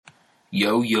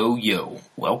Yo, yo, yo.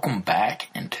 Welcome back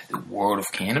into the world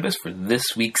of cannabis for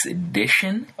this week's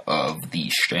edition of the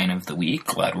Strain of the Week.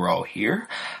 Glad we're all here.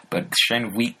 But the Strain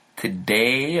of the Week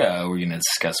today, we're going to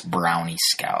discuss Brownie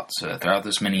Scout. So throughout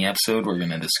this mini episode, we're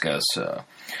going to discuss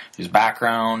his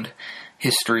background,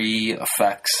 history,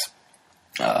 effects,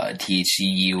 THC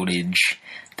yieldage.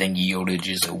 I think yieldage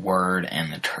is a word,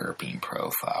 and the terpene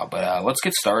profile. But let's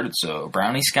get started. So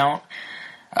Brownie Scout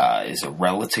is a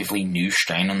relatively new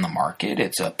strain on the market.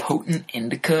 It's a potent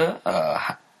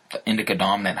indica,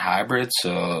 indica-dominant hybrid.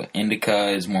 So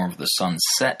indica is more of the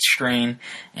sunset strain,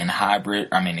 and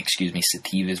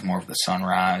sativa is more of the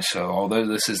sunrise. So although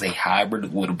this is a hybrid, a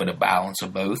little bit of balance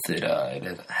of both, it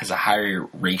has a higher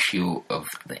ratio of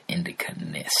the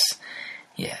indica-ness.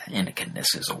 Yeah,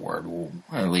 indica-ness is a word.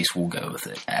 At least we'll go with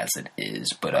it as it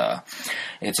is. But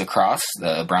it's a cross,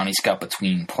 the Brownie Scout,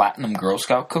 between Platinum Girl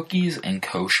Scout cookies and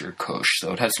Kosher Kush.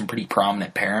 So it has some pretty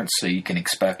prominent parents, so you can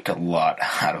expect a lot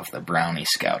out of the Brownie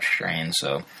Scout strain.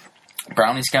 So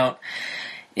Brownie Scout,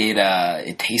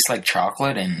 it tastes like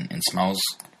chocolate and smells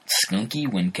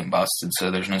skunky when combusted.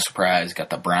 So there's no surprise.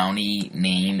 Got the Brownie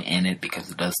name in it because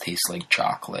it does taste like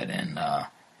chocolate,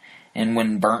 and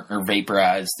when burnt or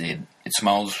vaporized, it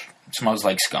smells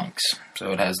like skunks.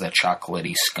 So it has that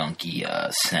chocolatey, skunky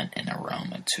scent and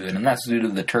aroma to it. And that's due to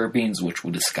the terpenes, which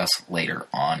we'll discuss later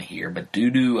on here. But due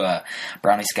to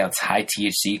Brownie Scout's high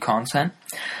THC content,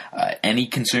 any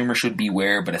consumer should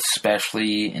beware, but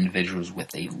especially individuals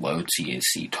with a low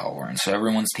THC tolerance. So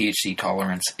everyone's THC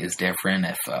tolerance is different.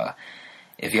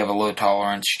 If you have a low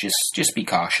tolerance, just be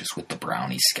cautious with the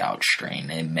Brownie Scout strain.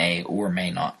 It may or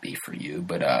may not be for you.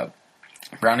 But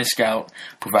Brownie Scout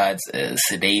provides a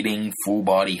sedating full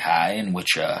body high, in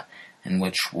which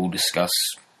we'll discuss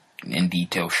in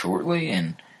detail shortly,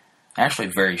 and actually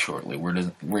very shortly. We're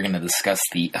going to discuss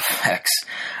the effects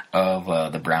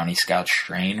of the Brownie Scout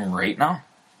strain right now.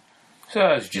 So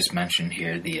as just mentioned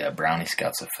here, the Brownie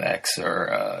Scout's effects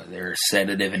are they're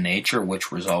sedative in nature,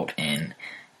 which result in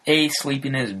A,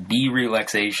 sleepiness, B,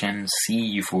 relaxation, C,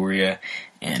 euphoria,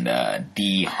 and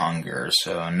D, hunger.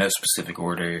 So in no specific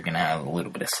order, you're going to have a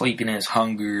little bit of sleepiness,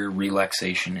 hunger,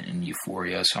 relaxation, and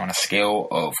euphoria. So on a scale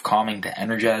of calming to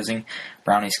energizing,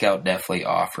 Brownie Scout definitely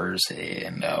offers a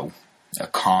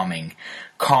calming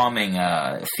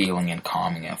feeling and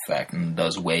calming effect, and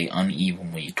does weigh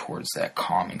unevenly towards that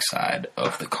calming side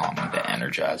of the calming to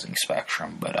energizing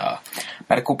spectrum. But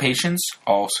medical patients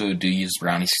also do use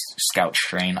Brownie Scout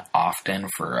strain often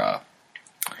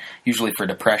usually for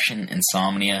depression,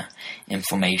 insomnia,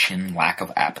 inflammation, lack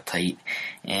of appetite,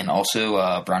 and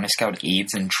also Brownie Scout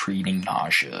aids in treating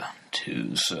nausea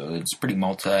too. So it's pretty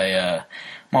multifaceted.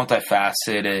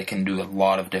 It can do a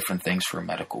lot of different things for a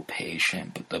medical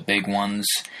patient, but the big ones,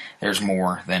 there's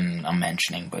more than I'm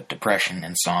mentioning, but depression,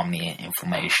 insomnia,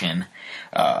 inflammation,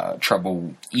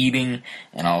 trouble eating,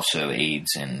 and also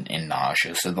aids in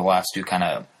nausea. So the last two kind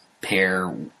of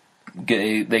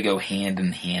they go hand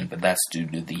in hand, but that's due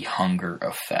to the hunger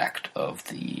effect of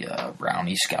the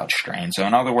Brownie Scout strain. So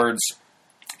in other words,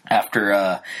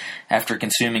 after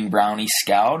consuming Brownie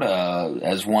Scout,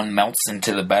 as one melts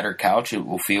into the better couch, it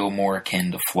will feel more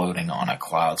akin to floating on a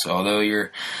cloud. So although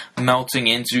you're melting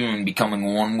into and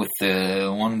becoming one with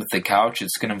the couch,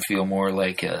 it's going to feel more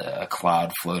like a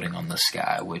cloud floating on the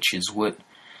sky, which is what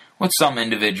some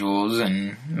individuals,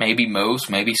 and maybe most,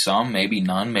 maybe some, maybe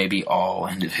none, maybe all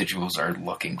individuals are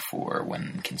looking for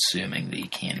when consuming the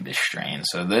cannabis strain.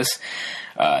 So this,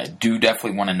 do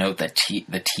definitely want to note that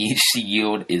the THC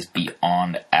yield is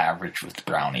beyond average with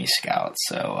Brownie Scout.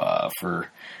 So I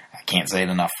can't say it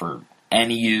enough, for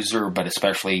any user, but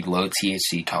especially low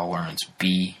THC tolerance,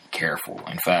 be careful.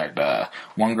 In fact,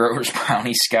 one grower's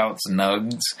Brownie Scouts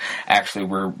nugs actually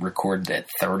were recorded at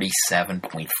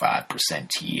 37.5%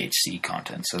 THC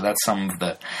content. So that's some of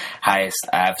the highest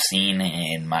I've seen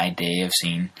in my day. I've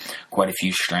seen quite a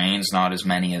few strains, not as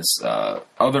many as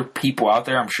other people out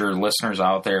there. I'm sure listeners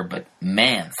out there, but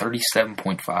man,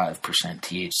 37.5%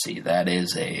 THC.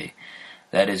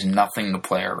 That is nothing to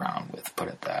play around with, put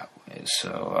it that way.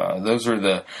 So that's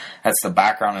the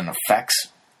background and effects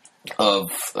of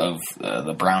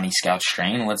the Brownie Scout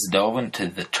strain. Let's delve into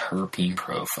the terpene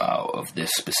profile of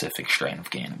this specific strain of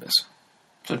cannabis.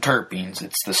 So terpenes,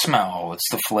 it's the smell, it's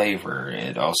the flavor.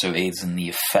 It also aids in the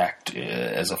effect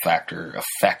as a factor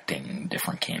affecting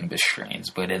different cannabis strains.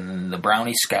 But in the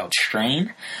Brownie Scout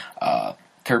strain,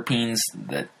 terpenes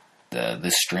that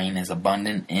This strain is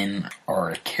abundant in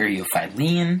are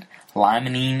caryophyllene,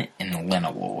 limonene, and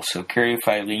linalool. So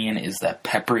caryophyllene is that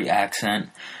peppery accent.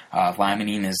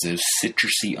 Limonene is those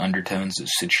citrusy undertones,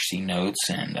 those citrusy notes,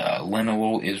 and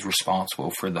linalool is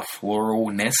responsible for the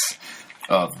floralness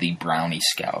of the Brownie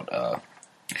Scout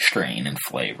strain and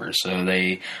flavor. So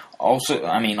they also,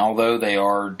 although they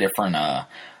are different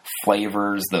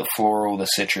flavors, the floral, the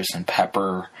citrus, and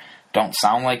pepper don't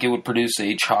sound like it would produce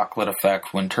a chocolate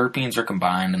effect. When terpenes are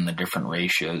combined in the different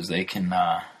ratios, they can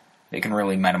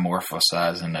really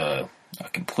metamorphosize into a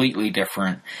completely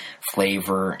different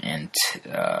flavor and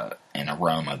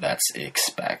aroma that's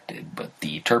expected. But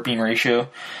the terpene ratio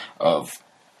of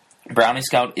Brownie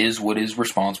Scout is what is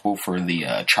responsible for the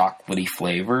chocolatey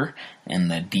flavor and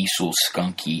the diesel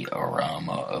skunky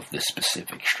aroma of this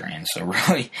specific strain. So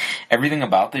really, everything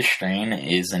about this strain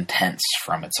is intense,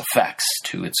 from its effects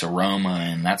to its aroma,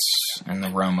 and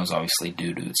the aroma is obviously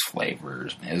due to its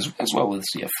flavors as well as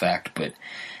the effect. But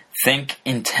think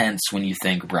intense when you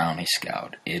think Brownie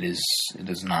Scout. It is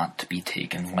not to be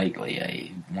taken lightly.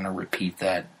 I want to repeat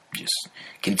that just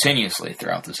continuously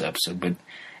throughout this episode, but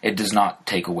it does not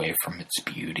take away from its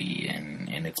beauty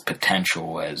and its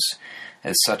potential as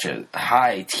such a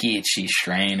high THC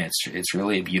strain. It's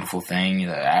really a beautiful thing.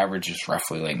 The average is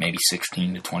roughly like maybe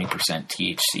 16 to 20%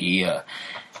 THC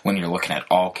when you're looking at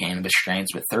all cannabis strains,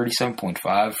 but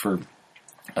 37.5 for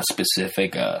a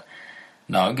specific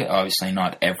nug. Obviously,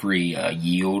 not every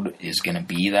yield is going to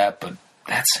be that, but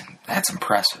that's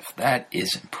impressive. That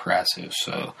is impressive.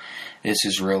 So this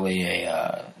is really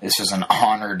this is an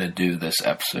honor to do this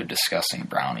episode discussing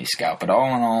Brownie Scout. But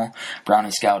all in all,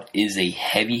 Brownie Scout is a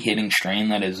heavy hitting strain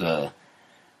that is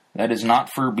not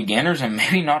for beginners and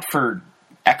maybe not for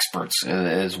experts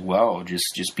as well.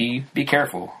 Just be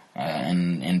careful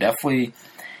and definitely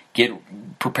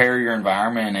prepare your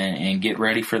environment and get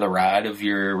ready for the ride of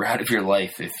your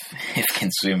life if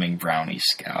consuming Brownie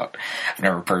Scout. I've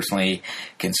never personally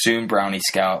consumed Brownie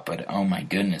Scout, but oh my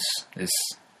goodness, that's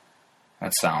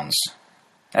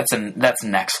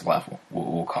next level.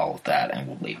 We'll call it that, and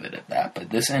we'll leave it at that. But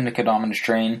this indica dominant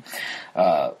strain,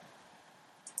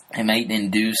 it might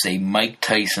induce a Mike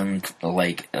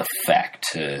Tyson-like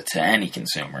effect to any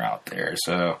consumer out there.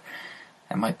 So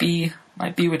it might be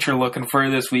what you're looking for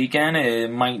this weekend. It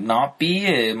might not be.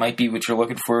 It might be what you're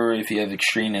looking for if you have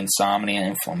extreme insomnia,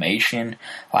 inflammation,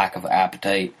 lack of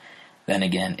appetite. Then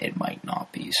again, it might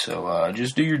not be. So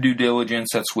just do your due diligence.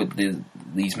 That's what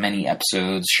these many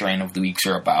episodes, Strain of the Weeks,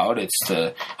 are about. It's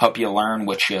to help you learn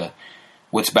what's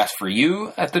best for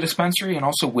you at the dispensary and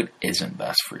also what isn't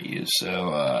best for you.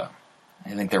 So I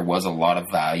think there was a lot of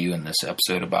value in this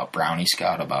episode about Brownie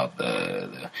Scout, about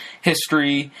the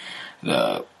history,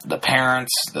 the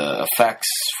parents, the effects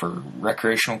for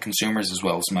recreational consumers as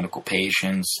well as medical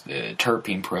patients, the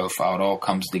terpene profile. It all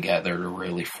comes together to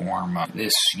really form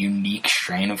this unique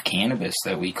strain of cannabis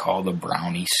that we call the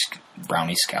Brownie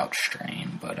Scout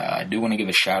strain. But I do want to give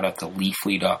a shout out to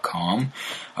Leafly.com.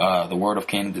 The World of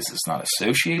Cannabis is not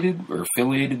associated or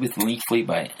affiliated with Leafly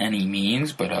by any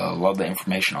means, but a lot of the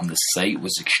information on the site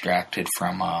was extracted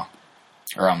from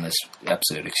on this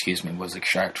episode, was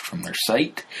extracted from their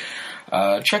site.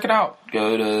 Check it out.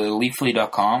 Go to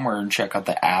leafly.com or check out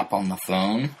the app on the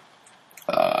phone.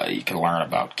 You can learn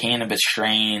about cannabis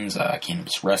strains,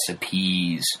 cannabis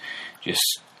recipes,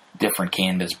 just different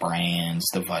cannabis brands,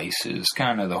 devices,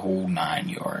 kind of the whole 9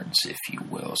 yards, if you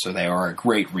will. So they are a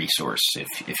great resource if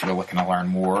you're looking to learn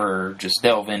more or just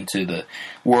delve into the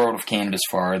world of cannabis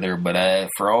farther. But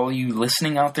for all you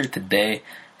listening out there today,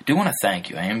 I do want to thank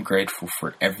you. I am grateful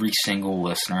for every single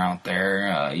listener out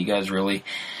there. You guys really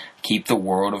keep the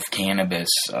world of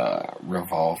cannabis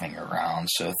revolving around.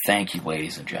 So thank you,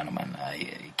 ladies and gentlemen. I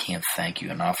can't thank you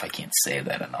enough. I can't say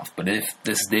that enough. But if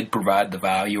this did provide the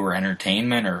value or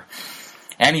entertainment or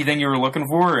anything you were looking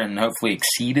for and hopefully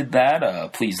exceeded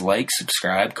that, please like,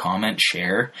 subscribe, comment,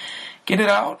 share. Get it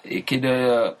out. It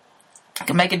can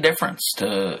make a difference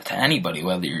to anybody,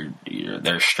 whether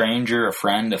they're a stranger, a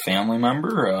friend, a family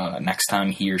member, next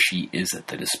time he or she is at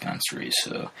the dispensary.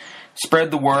 So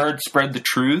spread the word, spread the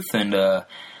truth, and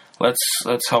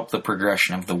let's help the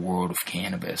progression of the world of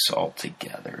cannabis all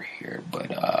together here. But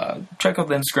check out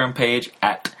the Instagram page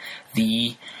at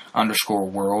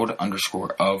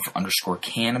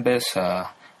 _world_of_cannabis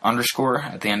underscore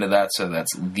at the end of that. So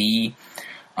that's the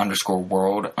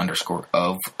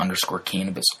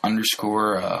 _world_of_cannabis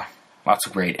 _ lots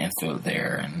of great info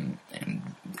there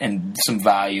and some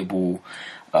valuable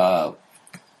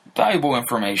valuable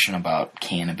information about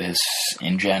cannabis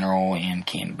in general and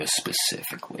cannabis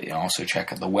specifically. And also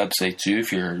check out the website too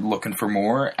if you're looking for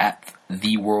more at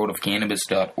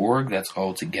theworldofcannabis.org. That's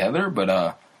all together.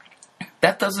 But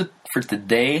that does it for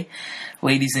today,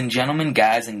 ladies and gentlemen,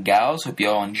 guys and gals. Hope you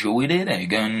all enjoyed it. And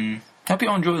again, hope you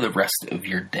all enjoy the rest of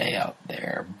your day out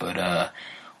there. But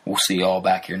we'll see you all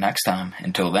back here next time.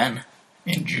 Until then,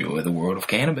 enjoy the world of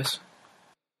cannabis.